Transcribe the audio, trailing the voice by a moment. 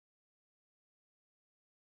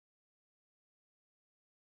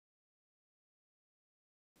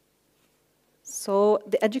So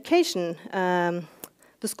the education,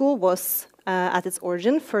 the school was at its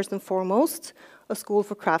origin, first and foremost, a school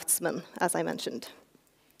for craftsmen, as I mentioned.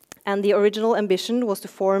 And the original ambition was to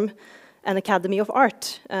form an academy of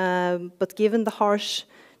art, but given the harsh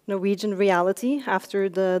Norwegian reality after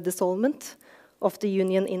the dissolvement of the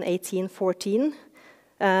Union in 1814,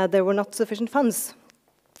 there were not sufficient funds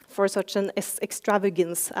for such an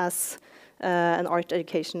extravagance as an art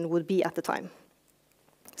education would be at the time.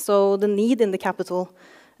 So the need in the capital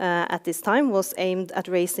at this time was aimed at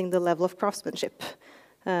raising the level of craftsmanship,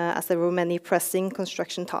 as there were many pressing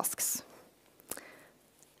construction tasks.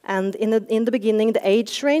 And in the beginning, the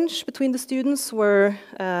age range between the students were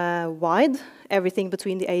wide, everything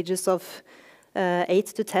between the ages of 8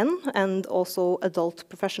 to 10, and also adult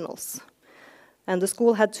professionals. And the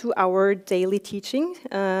school had 2-hour daily teaching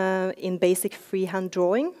in basic freehand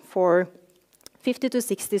drawing for 50 to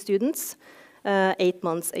 60 students, 8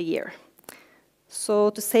 months a year.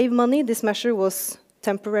 So to save money, this measure was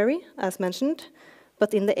temporary, as mentioned,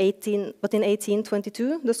 but in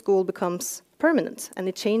 1822, the school becomes permanent, and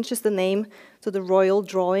it changes the name to the Royal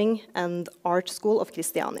Drawing and Art School of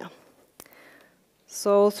Christiania.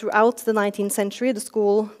 So throughout the 19th century, the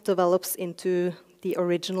school develops into the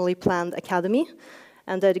originally planned academy,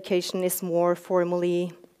 and the education is more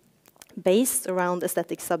formally based around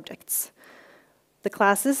aesthetic subjects. The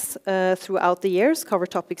classes throughout the years cover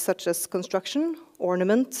topics such as construction,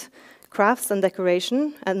 ornament, crafts and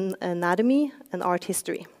decoration, and anatomy and art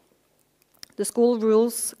history. The school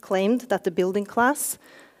rules claimed that the building class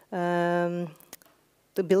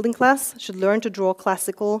should learn to draw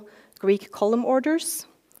classical Greek column orders,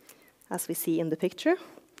 as we see in the picture,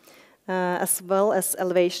 as well as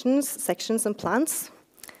elevations, sections, and plans.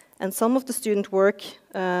 And some of the student work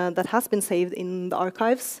that has been saved in the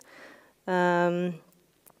archives.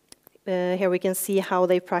 Here we can see how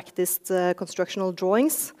they practiced constructional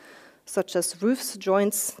drawings, such as roofs,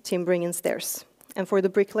 joints, timbering, and stairs. And for the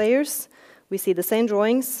bricklayers, we see the same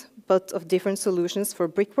drawings, but of different solutions for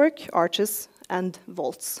brickwork, arches, and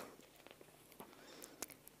vaults.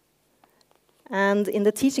 And in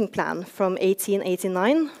the teaching plan from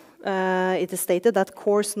 1889, it is stated that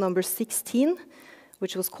course number 16,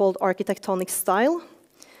 which was called Architectonic Style,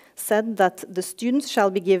 said that the students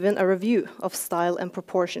shall be given a review of style and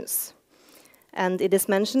proportions. And it is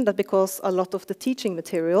mentioned that because a lot of the teaching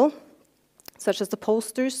material, such as the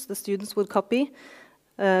posters the students would copy,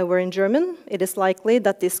 were in German, it is likely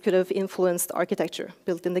that this could have influenced architecture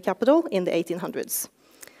built in the capital in the 1800s.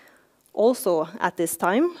 Also, at this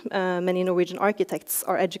time, many Norwegian architects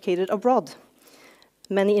are educated abroad.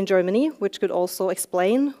 Many in Germany, which could also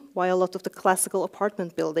explain why a lot of the classical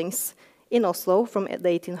apartment buildings in Oslo from the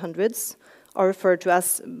 1800s are referred to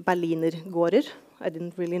as Berliner Gårder. I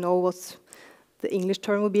didn't really know what the English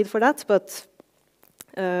term would be for that, but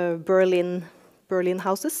Berlin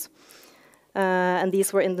houses. And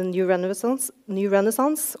these were in the New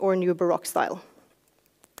Renaissance or New Baroque style.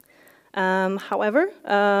 However,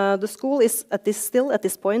 the school is still at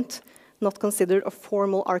this point not considered a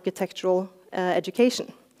formal architectural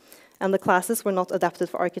education, and the classes were not adapted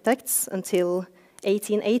for architects until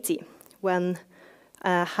 1880, when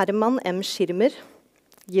Herman M. Schirmer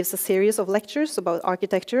gives a series of lectures about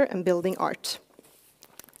architecture and building art.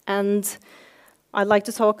 And I'd like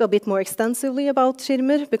to talk a bit more extensively about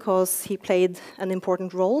Schirmer because he played an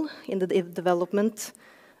important role in the development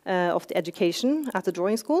of the education at the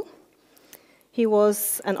drawing school. He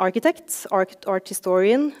was an architect, art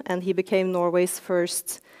historian, and he became Norway's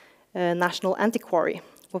first national antiquary,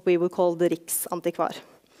 what we would call the Riksantikvar.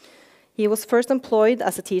 He was first employed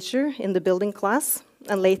as a teacher in the building class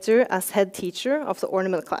and later as head teacher of the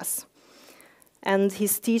ornament class. And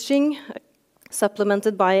his teaching,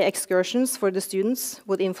 supplemented by excursions for the students,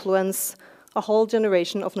 would influence a whole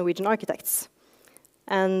generation of Norwegian architects.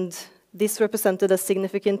 And this represented a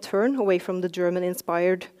significant turn away from the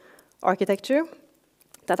German-inspired architecture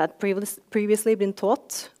that had previously been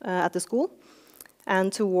taught at the school,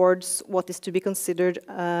 and towards what is to be considered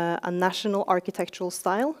a national architectural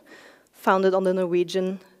style founded on the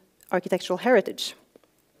Norwegian architectural heritage.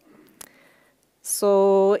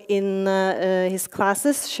 So in his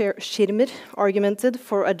classes, Schirmer argumented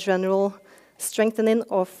for a general strengthening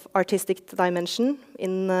of artistic dimension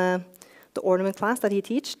in the ornament class that he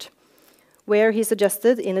taught, where he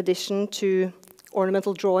suggested, in addition to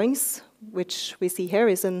ornamental drawings, which we see here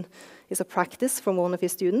is a practice from one of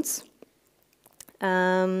his students,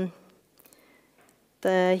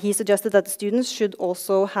 he suggested that the students should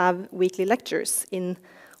also have weekly lectures in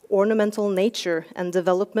ornamental nature and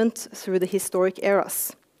development through the historic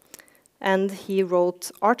eras. And he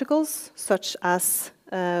wrote articles such as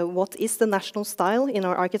what is the national style in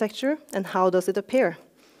our architecture and how does it appear?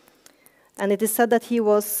 And it is said that he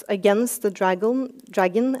was against the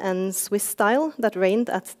dragon and Swiss style that reigned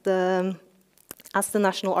as the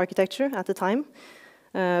national architecture at the time,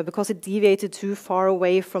 because it deviated too far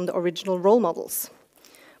away from the original role models.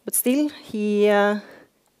 But still, he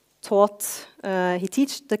taught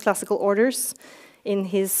the classical orders in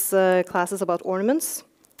his classes about ornaments,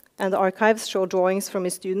 and the archives show drawings from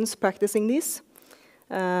his students practicing these,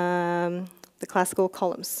 the classical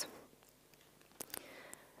columns.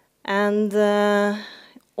 And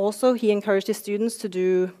also he encouraged his students to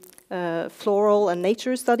do floral and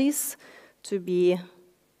nature studies to be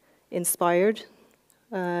inspired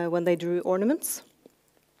when they drew ornaments.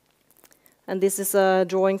 And this is a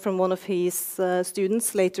drawing from one of his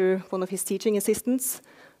students, later one of his teaching assistants,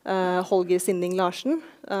 Holger Sinding Larsen.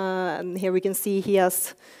 And here we can see he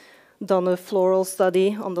has done a floral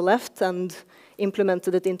study on the left and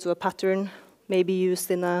implemented it into a pattern, maybe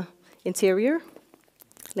used in an interior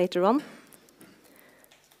later on.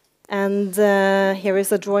 And here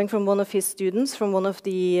is a drawing from one of his students from one of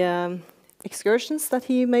the excursions that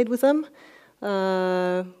he made with them,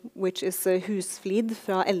 which is Husflid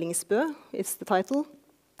fra Ellingsbø, is the title,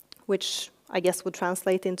 which I guess would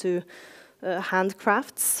translate into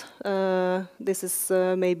handcrafts. This is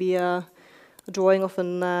maybe a drawing of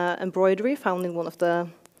an embroidery found in one of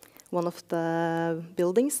the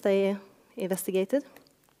buildings they investigated.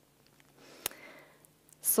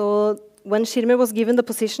 So when Schirmer was given the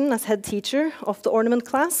position as head teacher of the ornament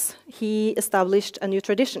class, he established a new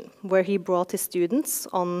tradition where he brought his students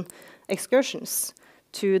on excursions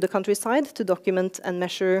to the countryside to document and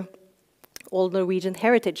measure all Norwegian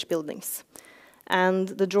heritage buildings. And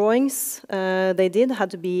the drawings they did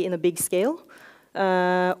had to be in a big scale.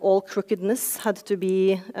 All crookedness had to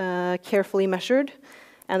be carefully measured,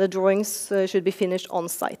 and the drawings should be finished on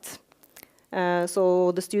site.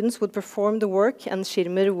 So the students would perform the work, and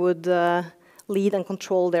Schirmer would lead and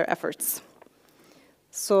control their efforts.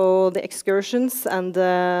 So the excursions and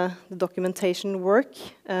the documentation work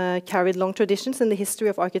carried long traditions in the history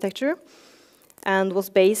of architecture and was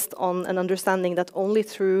based on an understanding that only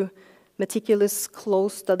through meticulous,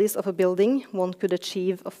 close studies of a building one could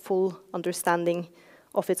achieve a full understanding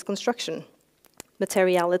of its construction,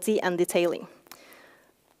 materiality, and detailing.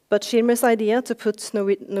 But Schirmer's idea to put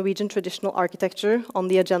Norwegian traditional architecture on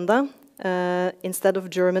the agenda instead of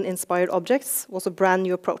German-inspired objects was a brand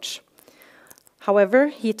new approach. However,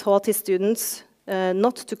 he taught his students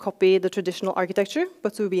not to copy the traditional architecture,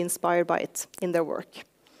 but to be inspired by it in their work.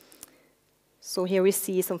 So here we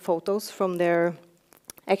see some photos from their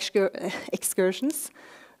excursions,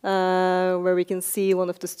 where we can see one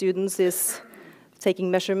of the students is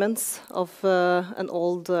taking measurements of an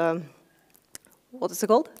old what is it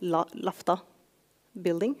called? Lafta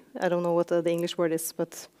building. I don't know what the English word is,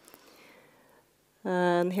 but...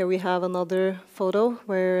 And here we have another photo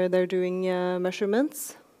where they're doing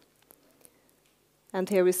measurements. And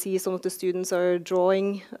here we see some of the students are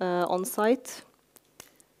drawing on site.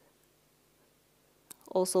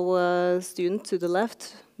 Also a student to the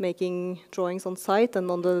left making drawings on site.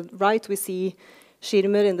 And on the right we see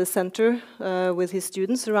Schirmer in the center with his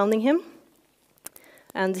students surrounding him.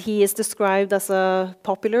 And he is described as a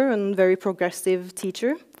popular and very progressive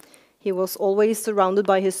teacher. He was always surrounded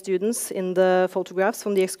by his students in the photographs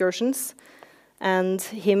from the excursions, and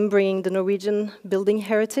him bringing the Norwegian building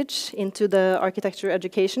heritage into the architecture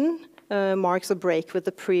education marks a break with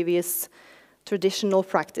the previous traditional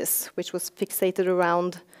practice, which was fixated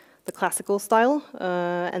around the classical style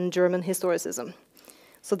and German historicism.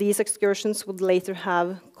 So these excursions would later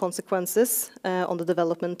have consequences on the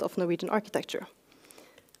development of Norwegian architecture.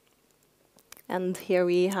 And here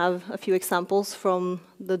we have a few examples from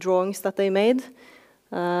the drawings that they made.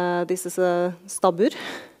 This is a stabbur.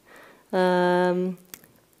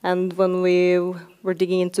 And when we were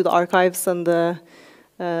digging into the archives and the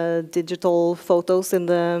digital photos in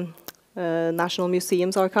the National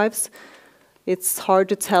Museum's archives, it's hard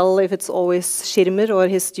to tell if it's always Schirmer or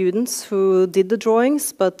his students who did the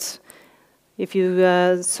drawings, but if you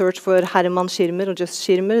search for Herman Schirmer or just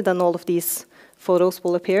Schirmer, then all of these photos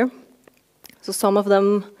will appear. So some of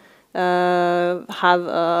them have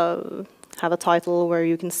a title where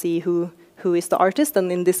you can see who is the artist,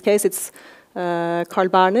 and in this case it's Carl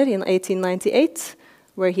Berner in 1898,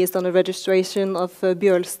 where he has done a registration of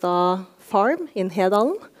Bjørnstad farm in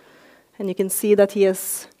Hedalen, and you can see that he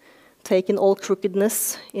has taken all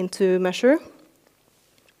crookedness into measure.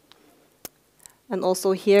 And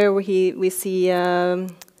also here we see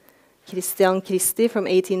Christian Christi from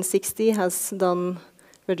 1860 has done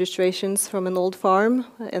registrations from an old farm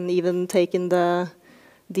and even taken the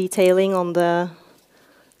detailing on the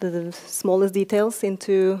smallest details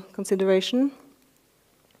into consideration.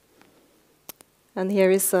 And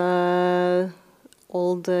here is an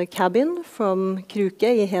old cabin from Kruke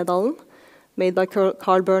in Hedalen, made by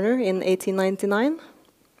Carl Berner in 1899.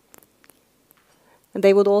 And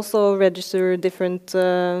they would also register different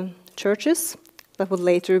churches that would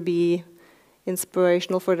later be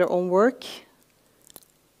inspirational for their own work.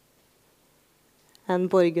 And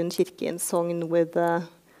Borgund kirke in Sogn with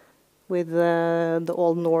the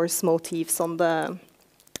Old Norse motifs on the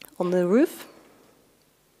roof.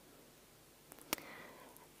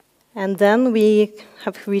 And then we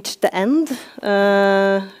have reached the end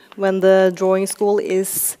when the drawing school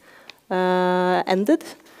is ended.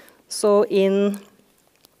 So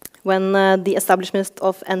when the establishment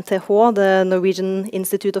of NTH, the Norwegian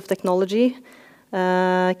Institute of Technology,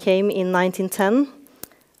 came in 1910,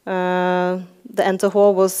 the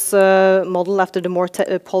NTH was modeled after the more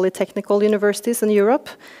polytechnical universities in Europe,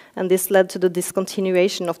 and this led to the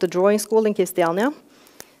discontinuation of the drawing school in Christiania.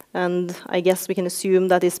 And I guess we can assume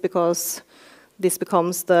that is because this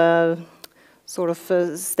becomes the sort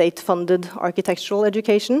of state-funded architectural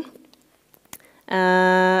education.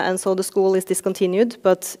 And so the school is discontinued,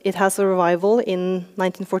 but it has a revival in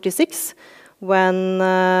 1946 when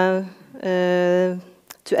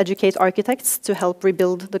to educate architects to help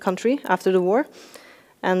rebuild the country after the war.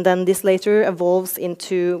 And then this later evolves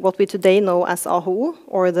into what we today know as AHO,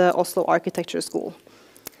 or the Oslo Architecture School.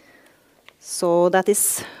 So that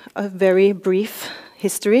is a very brief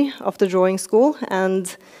history of the drawing school,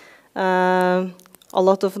 and a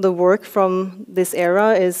lot of the work from this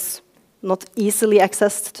era is not easily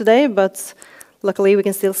accessed today, but luckily we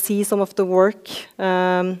can still see some of the work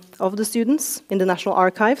of the students in the National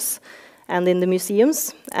Archives and in the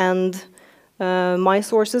museums. And my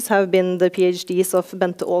sources have been the PhDs of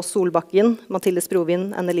Bente Aas Solbakken, Mathilde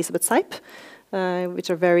Sprovin, and Elisabeth Seip, which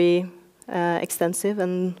are very extensive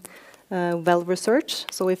and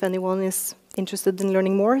well-researched. So if anyone is interested in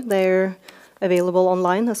learning more, they're available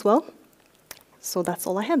online as well. So that's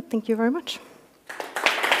all I had. Thank you very much.